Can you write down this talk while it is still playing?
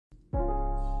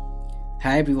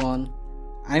Hi everyone,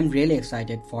 I'm really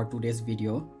excited for today's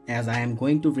video as I am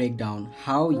going to break down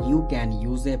how you can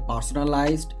use a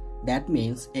personalized, that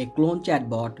means a clone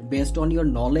chatbot based on your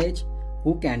knowledge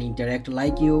who can interact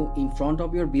like you in front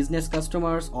of your business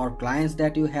customers or clients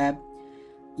that you have.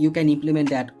 You can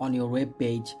implement that on your web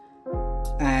page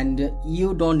and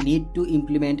you don't need to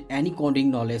implement any coding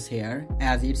knowledge here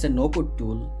as it's a no-code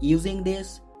tool. Using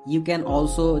this, you can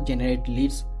also generate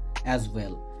leads as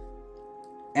well.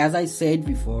 As I said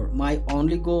before, my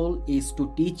only goal is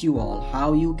to teach you all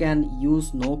how you can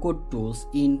use no-code tools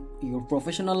in your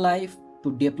professional life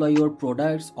to deploy your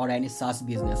products or any SaaS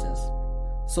businesses.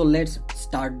 So let's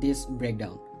start this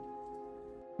breakdown.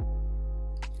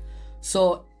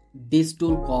 So this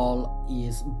tool called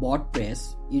is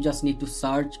Botpress. You just need to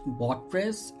search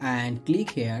Botpress and click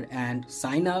here and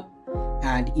sign up,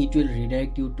 and it will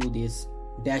redirect you to this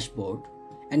dashboard.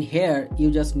 And here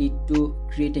you just need to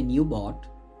create a new bot.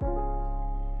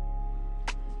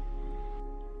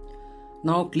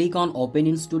 Now click on Open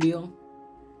in Studio.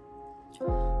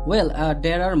 Well,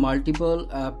 there are multiple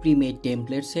pre-made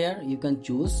templates here. You can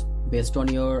choose based on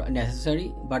your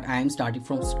necessary, but I am starting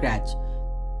from scratch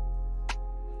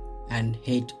and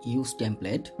hit use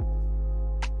template.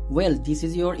 Well, this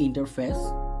is your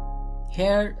interface.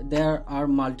 Here there are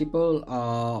multiple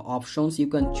options you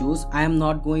can choose. I am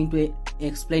not going to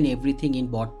explain everything in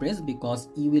Botpress because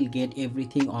you will get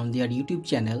everything on their YouTube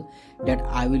channel that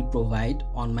I will provide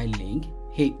on my link.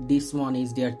 Hey, this one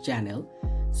is their channel.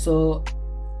 So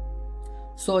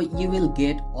you will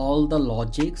get all the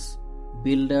logics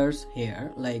builders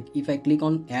here. Like if I click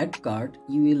on add cart,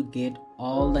 you will get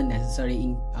all the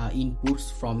necessary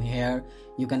inputs from here.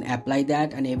 You can apply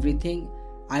that and everything.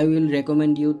 I will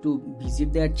recommend you to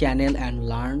visit their channel and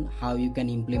learn how you can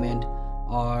implement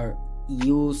or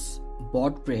use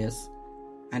Botpress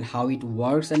and how it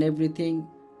works and everything.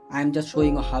 I'm just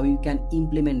showing you how you can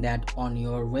implement that on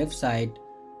your website,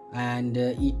 and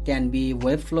it can be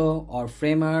Webflow or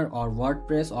Framer or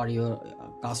WordPress or your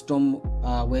custom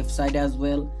website as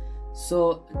well.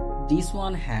 So this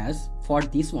one has, for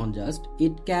this one just,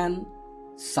 it can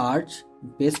search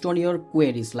based on your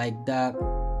queries, like the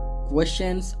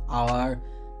questions our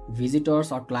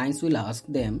visitors or clients will ask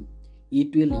them.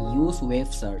 It will use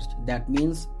web search. That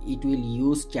means it will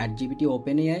use ChatGPT,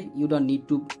 OpenAI. You don't need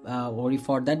to worry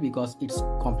for that because it's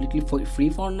completely free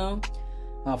for now.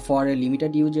 For a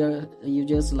limited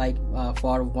users, like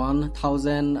for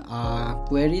 1000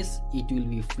 queries, it will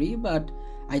be free. But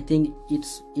I think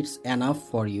it's enough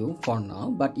for you for now.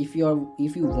 But if you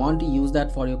want to use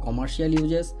that for your commercial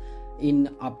users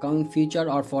in upcoming future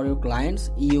or for your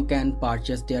clients, you can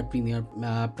purchase their premium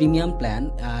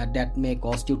plan that may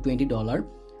cost you $20.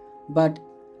 But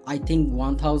I think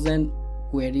 1000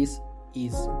 queries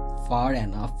is far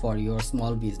enough for your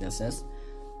small businesses.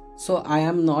 So I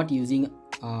am not using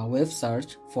web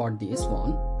search for this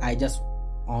one. I just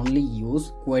only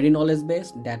use query knowledge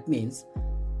based. That means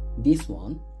this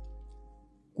one,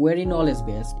 query knowledge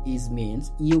based,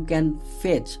 means you can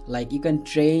fetch, like you can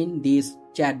train this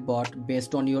chatbot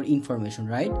based on your information,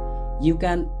 right? You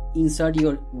can insert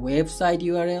your website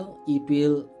URL. It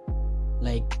will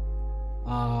like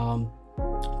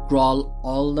crawl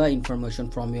all the information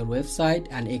from your website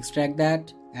and extract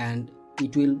that, and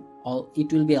it will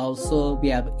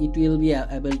be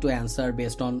able to answer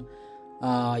based on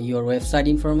your website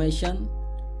information.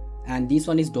 And this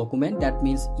one is document. That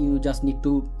means you just need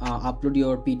to upload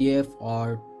your PDF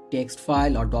or text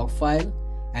file or doc file,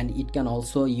 and it can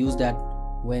also use that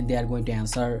when they are going to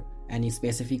answer any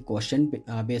specific question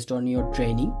based on your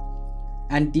training.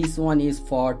 And this one is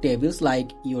for tables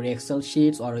like your Excel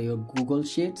sheets or your Google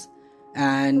Sheets.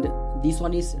 And this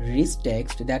one is rich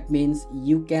text. That means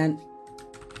you can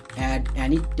add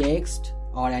any text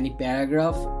or any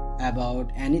paragraph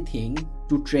about anything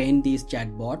to train this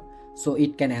chatbot, so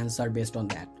it can answer based on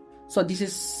that. So this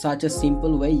is such a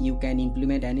simple way you can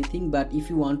implement anything. But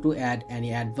if you want to add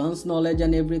any advanced knowledge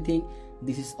and everything,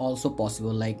 this is also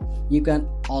possible. Like you can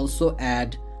also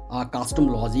add custom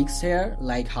logics here,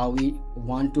 like how you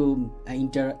want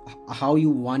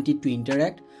it to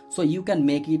interact, so you can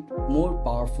make it more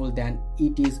powerful than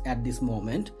it is at this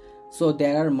moment. So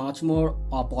there are much more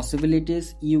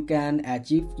possibilities you can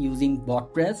achieve using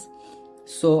Botpress.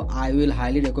 So I will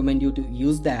highly recommend you to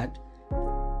use that.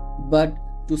 But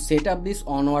to set up this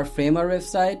on our Framer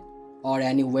website or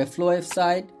any Webflow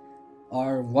website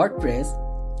or WordPress,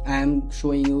 I am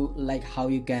showing you like how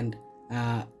you can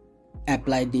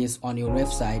apply this on your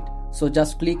website. So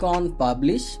just click on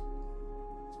publish,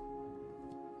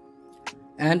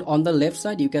 and on the left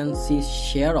side you can see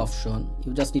share option.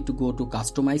 You just need to go to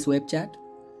customize web chat.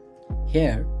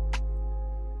 Here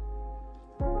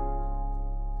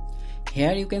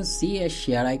Here you can see a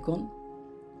share icon.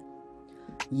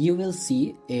 You will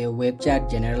see a web chat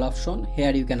general option.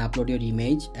 Here you can upload your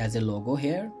image as a logo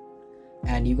here,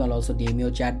 and you can also name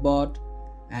your chatbot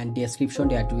and description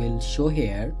that will show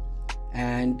here,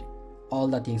 and all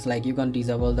the things like you can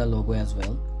disable the logo as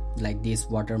well, like this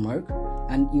watermark,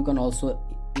 and you can also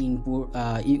input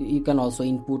you can also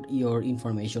input your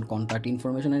information, contact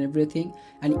information and everything.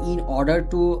 And in order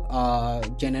to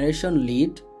generation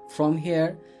lead from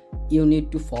here, you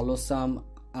need to follow some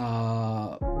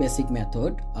basic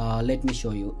method. Let me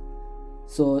show you.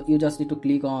 So you just need to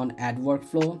click on add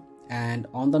workflow, and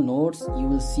on the notes you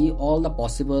will see all the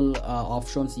possible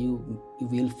options you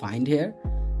will find here,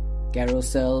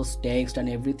 carousels, text and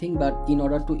everything. But in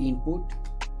order to input,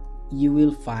 you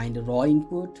will find raw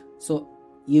input. So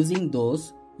using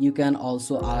those, you can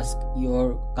also ask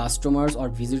your customers or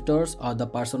visitors or the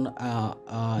person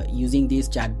using this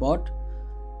chatbot,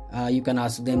 you can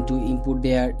ask them to input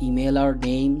their email or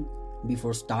name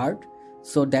before start.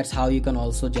 So that's how you can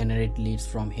also generate leads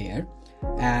from here.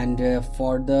 And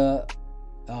for the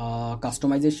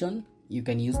customization, you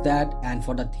can use that. And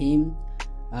for the theme,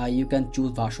 you can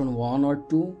choose version 1 or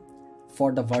 2.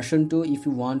 For the version 2, if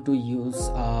you want to use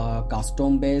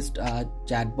custom based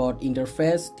chatbot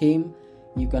interface theme,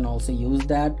 you can also use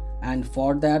that. And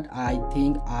for that, I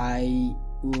think I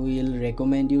will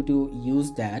recommend you to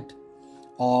use that,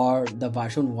 or the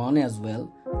version 1 as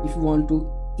well. If you want to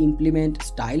implement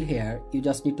style here, you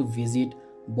just need to visit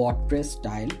Botpress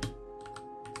style,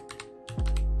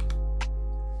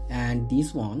 and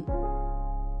this one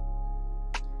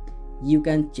you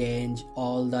can change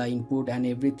all the input and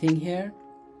everything here,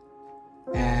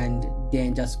 and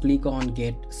then just click on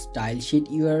get style sheet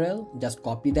URL. Just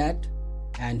copy that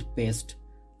and paste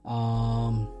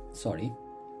and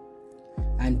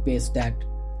paste that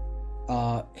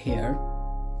here.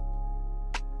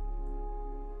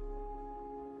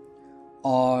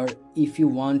 Or if you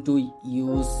want to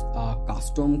use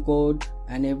custom code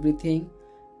and everything,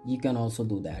 you can also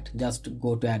do that. Just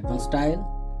go to advanced style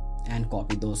and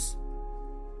copy those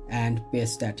and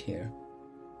paste that here.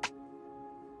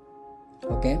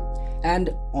 Okay,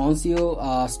 and once you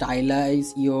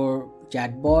stylize your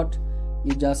chatbot,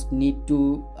 you just need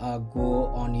to go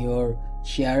on your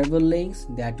shareable links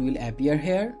that will appear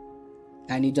here,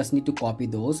 and you just need to copy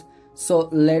those. So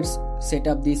let's set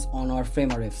up this on our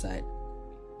Framer website.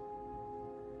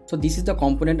 So this is the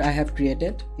component I have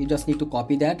created. You just need to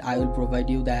copy that. I will provide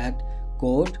you that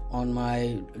code on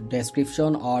my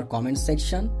description or comment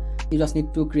section. You just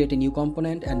need to create a new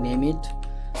component and name it.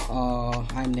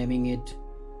 I'm naming it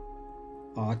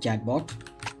chatbot,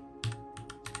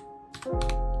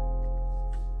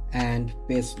 and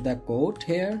paste the code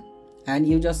here. And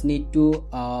you just need to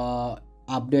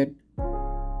update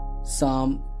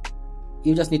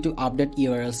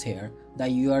URLs here, the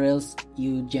URLs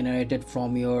you generated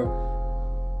from your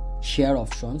share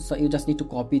options. So you just need to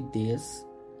copy this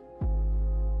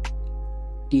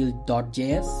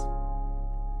till.js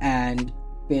and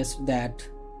paste that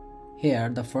here,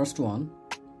 the first one,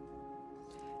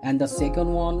 and the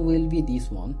second one will be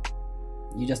this one.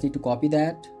 You just need to copy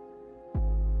that.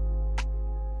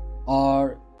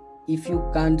 Or if you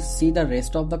can't see the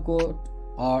rest of the code,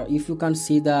 or if you can't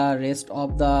see the rest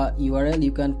of the URL,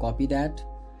 you can copy that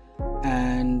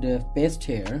and paste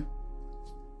here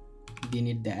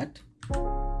beneath that,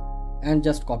 and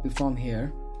just copy from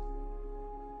here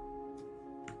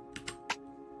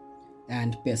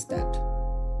and paste that.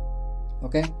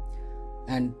 Okay,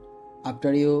 and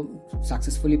after you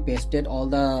successfully pasted all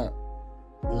the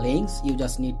links, you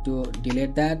just need to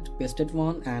delete that pasted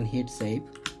one and hit save.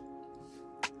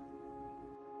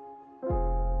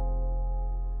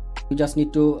 You just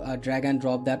need to drag and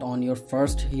drop that on your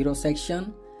first hero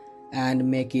section and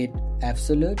make it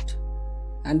absolute,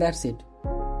 and that's it.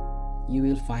 You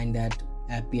will find that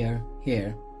appear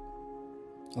here.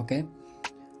 Okay,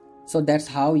 so that's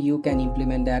how you can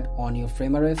implement that on your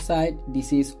Framer website.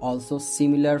 This is also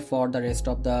similar for the rest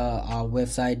of the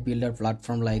website builder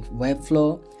platform like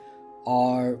Webflow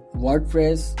or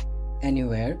Wordpress,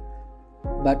 anywhere.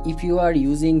 But if you are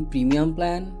using premium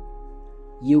plan,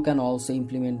 you can also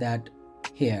implement that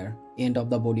here, end of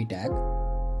the body tag.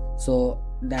 So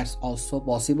that's also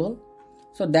possible.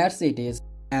 So that's it is.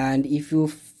 And if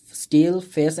you still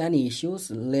face any issues,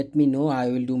 let me know. I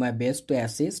will do my best to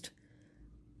assist.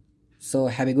 So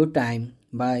have a good time.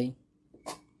 Bye.